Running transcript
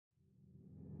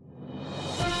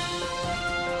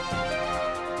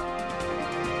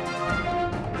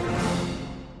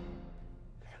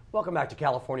Welcome back to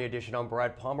California Edition. I'm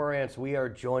Brad Pomerance. We are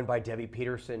joined by Debbie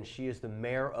Peterson. She is the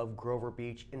mayor of Grover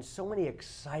Beach, and so many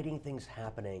exciting things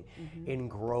happening in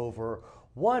Grover.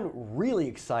 One really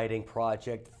exciting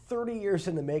project, 30 years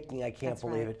in the making, I can't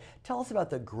believe it. Tell us about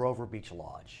the Grover Beach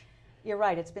Lodge. You're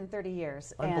right, it's been 30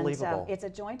 years. Unbelievable. And it's a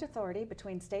joint authority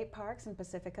between State Parks and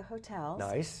Pacifica Hotels.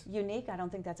 Nice. Unique, I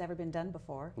don't think that's ever been done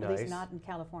before, Nice. at least not in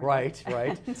California. Right,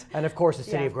 right. And of course the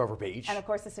city of Grover Beach. And of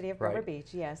course the city of Grover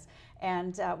Beach, yes.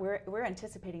 And we're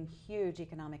anticipating huge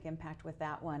economic impact with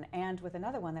that one, and with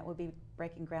another one that will be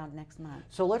breaking ground next month.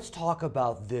 So let's talk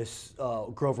about this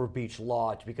Grover Beach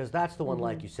Lodge, because that's the one,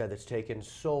 like you said, that's taken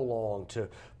so long to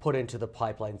put into the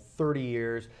pipeline, 30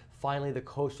 years. Finally, the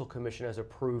Coastal Commission has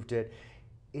approved it.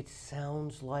 It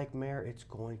sounds like, Mayor, it's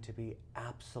going to be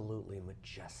absolutely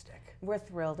majestic. We're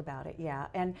thrilled about it, yeah.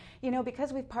 And, you know,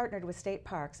 because we've partnered with State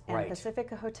Parks and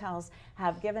Pacifica Hotels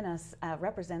have given us a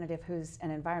representative who's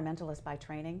an environmentalist by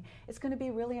training, it's going to be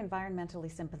really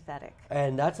environmentally sympathetic.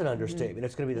 And that's an understatement.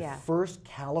 It's going to be the first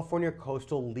California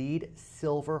coastal LEED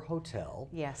Silver hotel.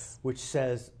 Yes. Which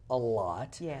says a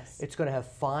lot. Yes. It's going to have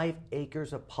 5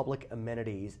 acres of public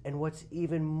amenities. And what's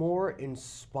even more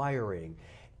inspiring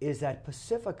is that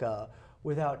Pacifica,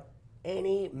 without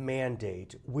any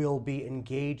mandate, will be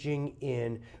engaging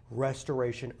in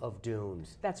restoration of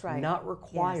dunes. That's right. Not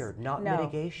required, not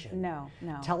mitigation. No.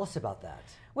 Tell us about that.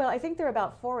 Well, I think there are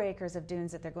about 4 acres of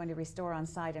dunes that they're going to restore on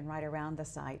site and right around the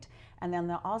site. And then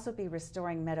they'll also be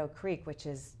restoring Meadow Creek, which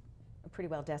is pretty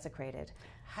well desecrated.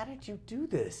 How did you do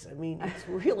this? I mean, it's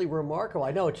really remarkable.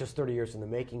 I know it's just 30 years in the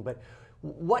making, but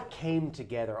what came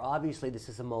together? Obviously, this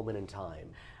is a moment in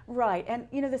time. Right, and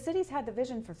you know, the city's had the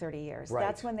vision for 30 years. Right.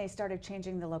 That's when they started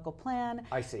changing the local plan.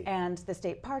 I see. And the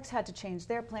state parks had to change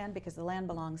their plan because the land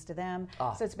belongs to them.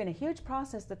 So it's been a huge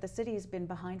process that the city has been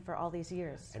behind for all these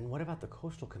years. And what about the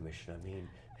Coastal Commission? I mean,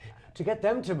 to get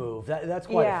them to move, that's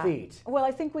quite a feat. Well,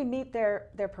 I think we meet their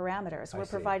parameters. We're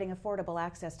providing affordable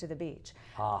access to the beach.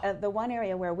 The one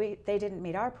area where they didn't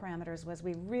meet our parameters was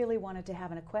we really wanted to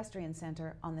have an equestrian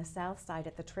center on the south side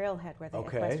at the trailhead where the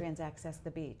equestrians access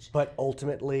the beach. But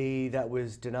ultimately that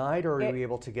was denied, or were you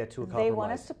able to get to a compromise? They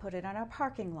want us to put it on our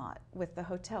parking lot with the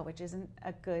hotel, which isn't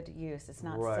a good use. It's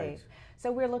not safe.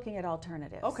 So we're looking at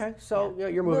alternatives. Okay, so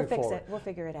you're moving forward. We'll fix it. We'll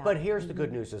figure it out. But here's the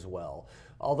good news as well.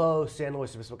 Although San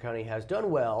Luis Obispo County has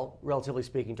done well, relatively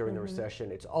speaking, during the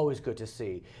recession, it's always good to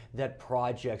see that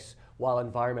projects, while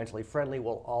environmentally friendly,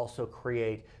 will also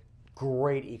create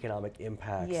great economic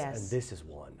impacts, and this is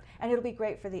one. And it'll be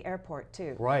great for the airport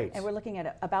too. Right. And we're looking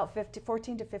at about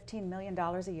 $14 to $15 million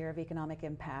a year of economic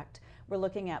impact. We're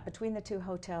looking at, between the 2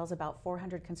 hotels, about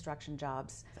 400 construction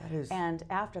jobs. That is, and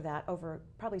after that, over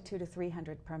probably 200 to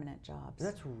 300 permanent jobs.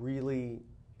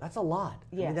 That's a lot.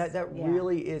 Yes. I mean, that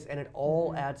really is, and it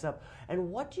all adds up. And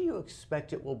what do you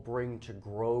expect it will bring to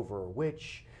Grover,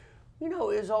 which, you know,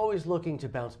 is always looking to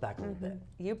bounce back a little bit?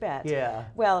 You bet. Yeah.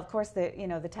 Well, of course,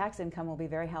 the tax income will be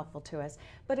very helpful to us,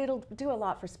 but it'll do a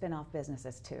lot for spin-off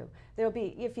businesses too. There'll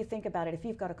be, if you think about it, if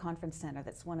you've got a conference center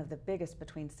that's one of the biggest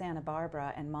between Santa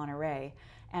Barbara and Monterey,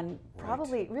 and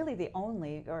probably really the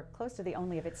only, or close to the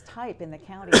only of its type in the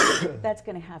county, that's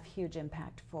going to have huge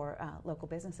impact for local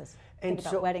businesses. And think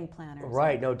about wedding planners.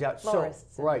 Right, no doubt.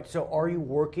 Florists. So are you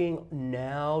working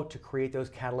now to create those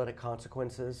catalytic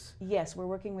consequences? Yes, we're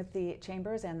working with the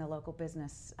chambers and the local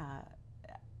business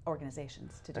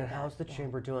organizations to do that. And how's the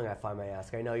chamber doing, if I may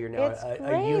ask? I know you're now a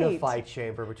great. unified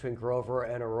chamber between Grover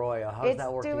and Arroyo. How's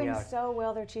that working out? It's doing so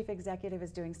well. Their chief executive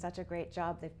is doing such a great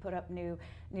job. They've put up new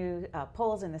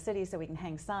poles in the city so we can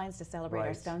hang signs to celebrate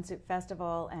our Stone Soup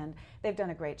Festival, and they've done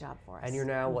a great job for us. And you're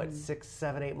now, what, 6,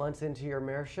 7, 8 months into your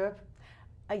mayorship?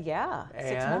 Yeah,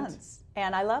 6 months.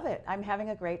 And I love it. I'm having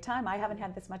a great time. I haven't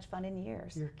had this much fun in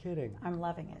years. You're kidding. I'm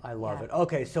loving it. I love it.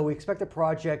 Okay, so we expect the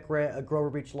project, Grover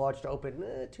Beach Lodge, to open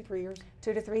 2 to 3 years?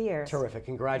 2 to 3 years. Terrific.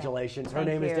 Congratulations. Yeah. Her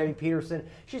name is Debbie Peterson.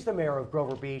 She's the mayor of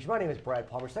Grover Beach. My name is Brad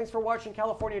Palmer. Thanks for watching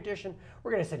California Edition.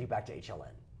 We're going to send you back to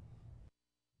HLN.